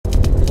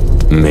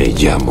Me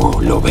llamo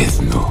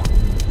Lobezno.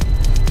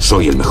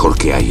 Soy el mejor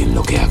que hay en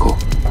lo que hago,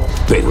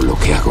 pero lo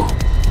que hago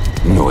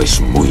no es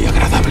muy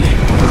agradable.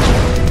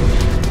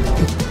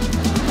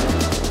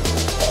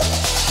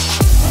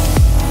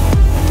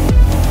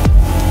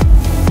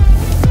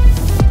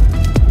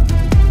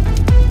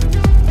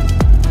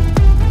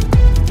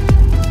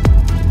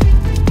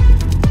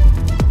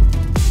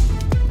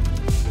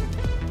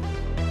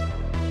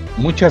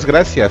 Muchas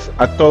gracias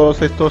a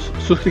todos estos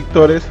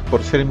suscriptores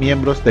por ser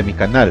miembros de mi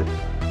canal.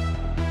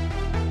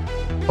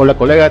 Hola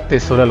colega, te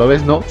soy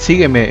Lobezno.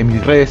 Sígueme en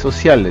mis redes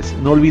sociales.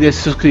 No olvides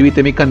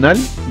suscribirte a mi canal,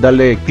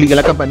 darle clic a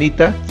la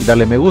campanita y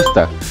darle me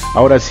gusta.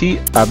 Ahora sí,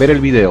 a ver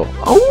el video.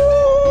 ¡Au!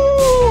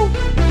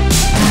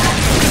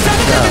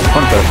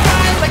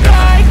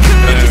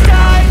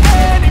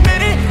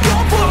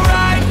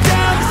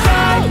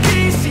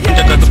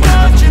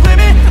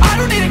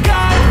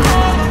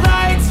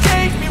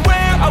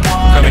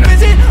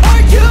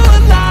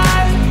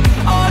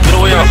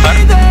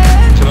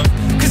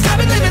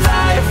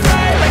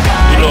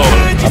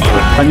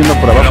 Están yendo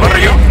por abajo.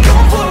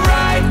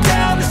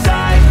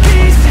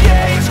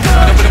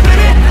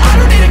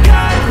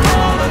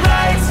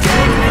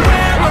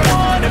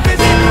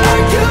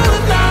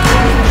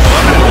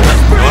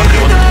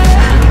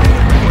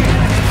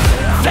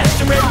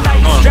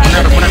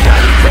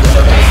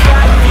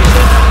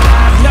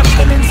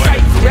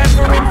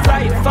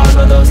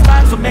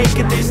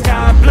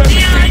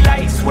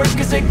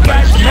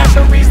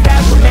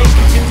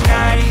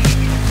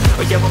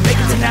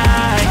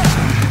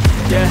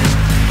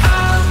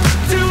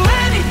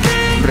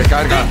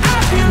 Recarga.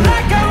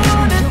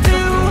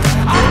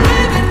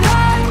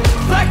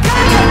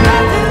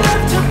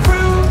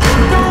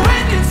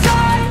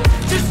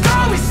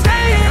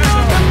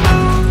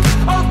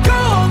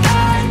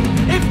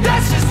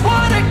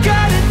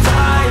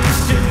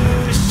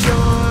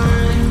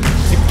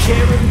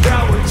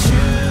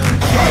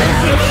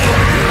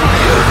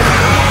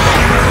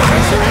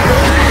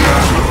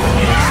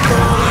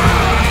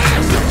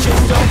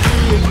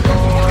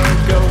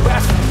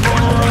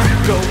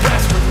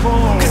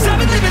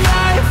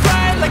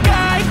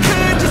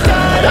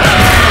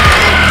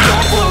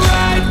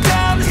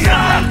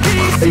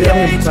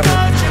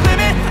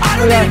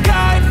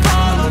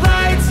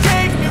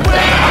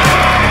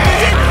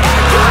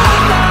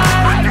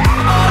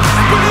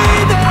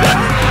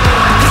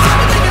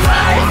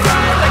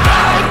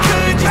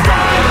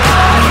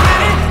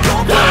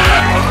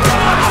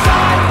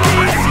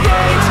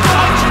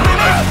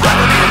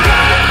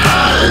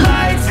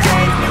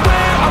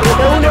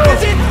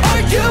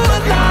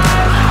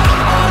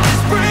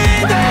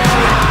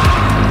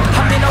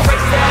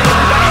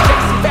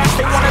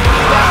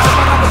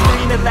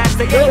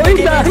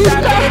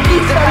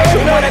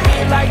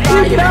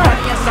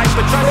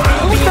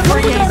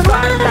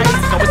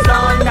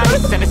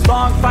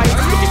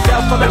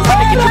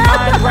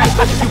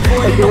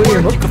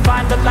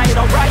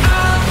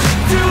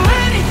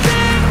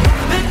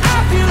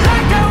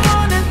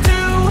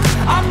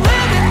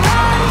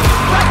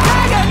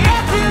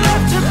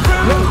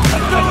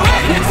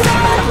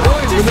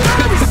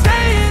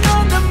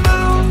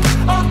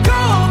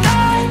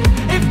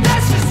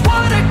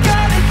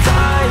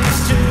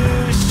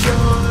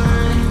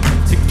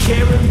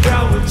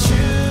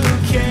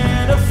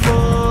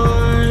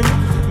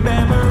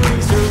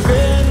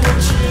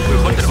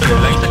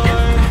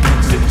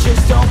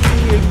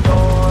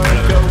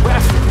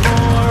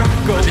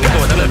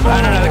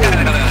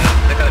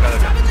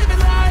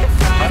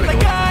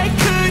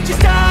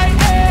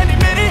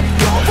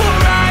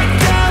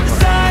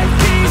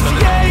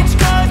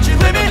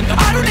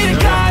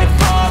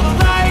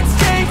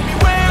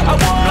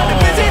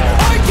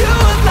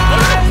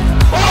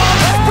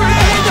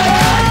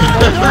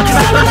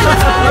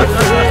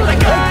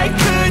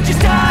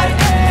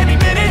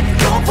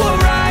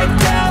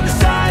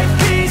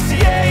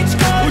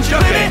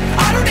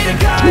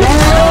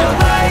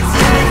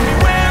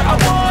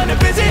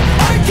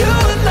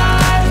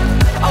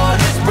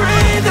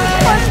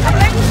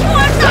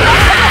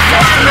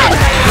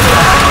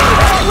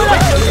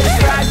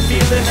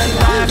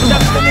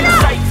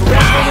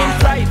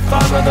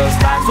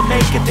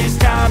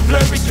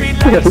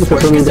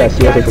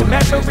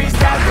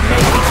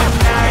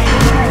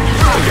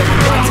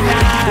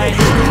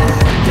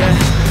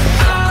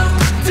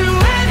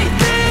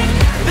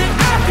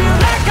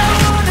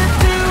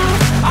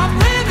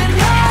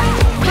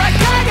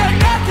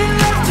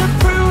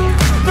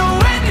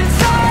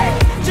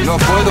 No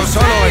puedo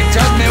solo,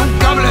 echadme un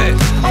cable.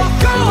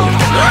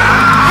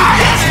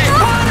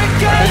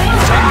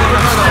 Echadme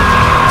la mano.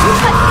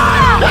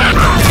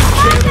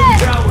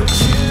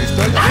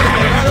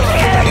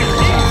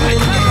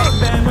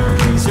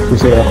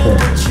 Puse abajo.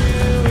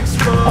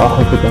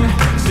 Abajo, puta.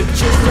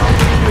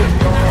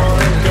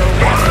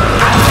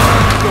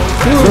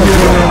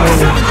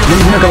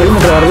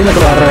 Viene que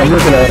la agarré.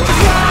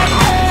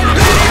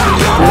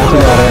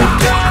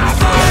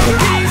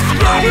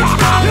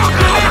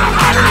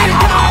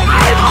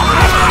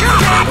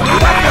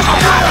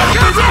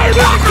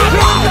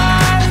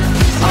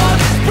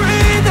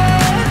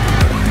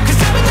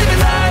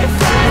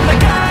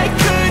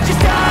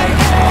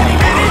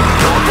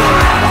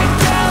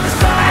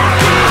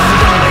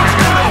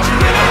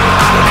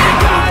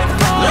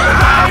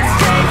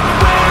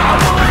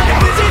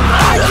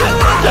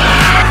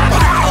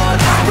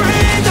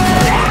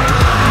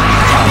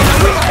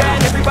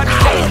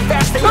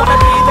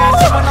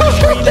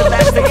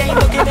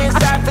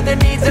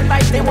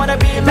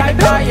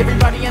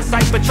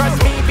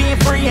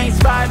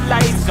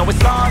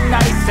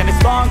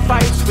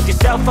 with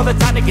yourself all the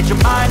time to get your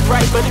mind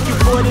right. But if you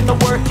put in the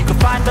work, you can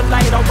find the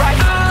light, alright.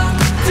 I'll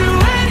do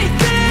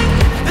anything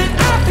that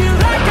I feel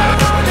like I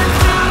wanna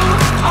do.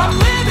 I'm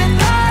living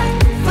life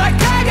like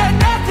I got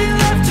nothing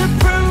left to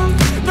prove.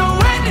 No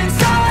end in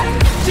sight,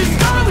 just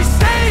always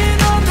staying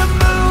on the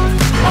moon.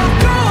 I'll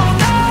go all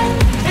night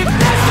if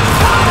that's just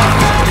what I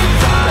gotta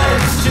do.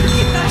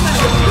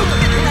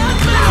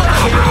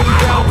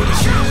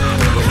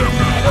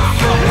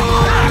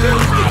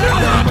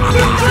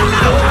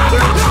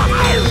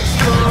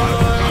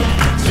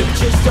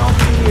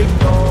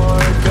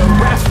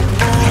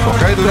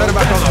 Coger y duerme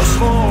a todos.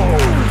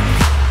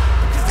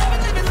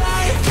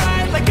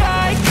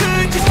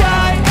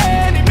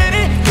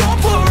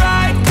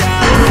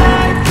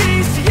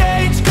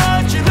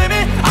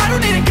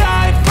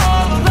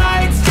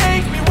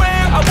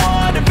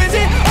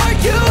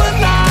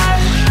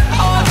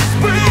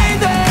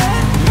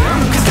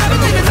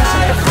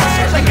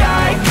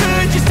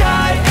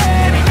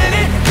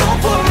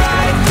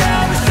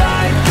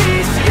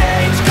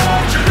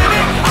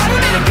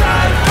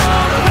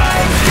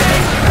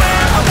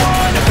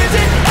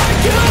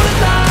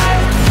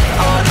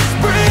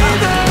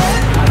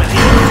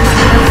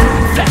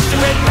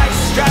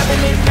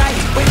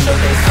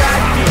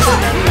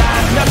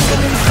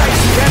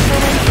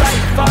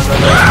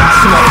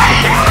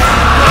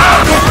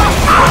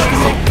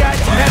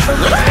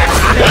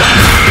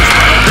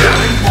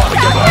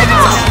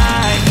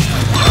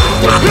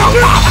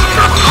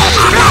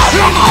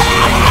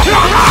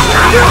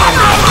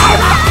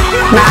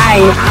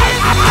 Nice.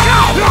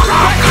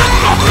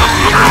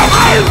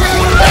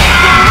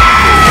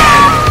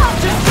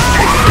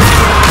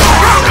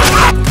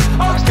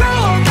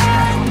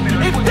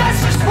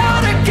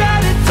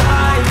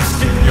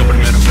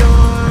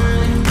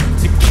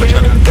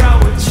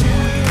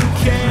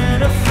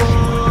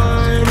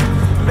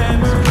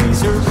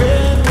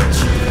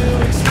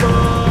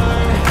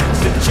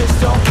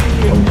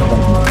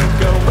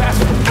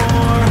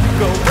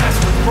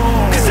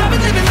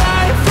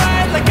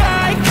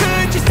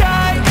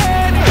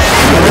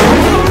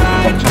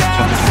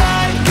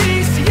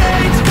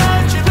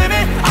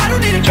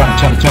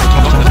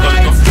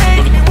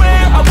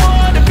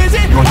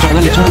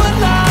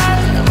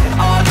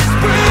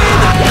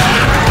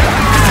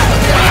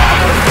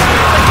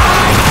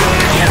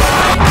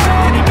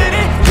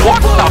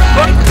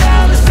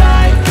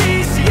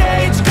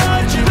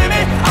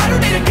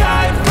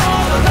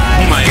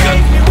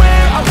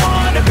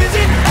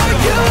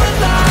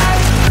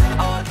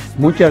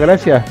 Muchas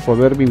gracias por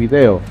ver mi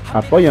video.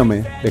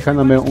 Apóyame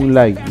dejándome un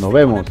like. Nos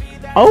vemos.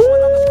 ¡Au!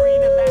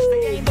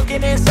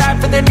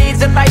 For their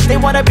needs in life, they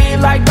wanna be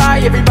liked by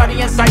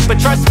everybody in sight. But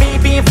trust me,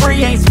 being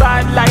free ain't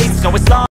spotlights. No, it's long.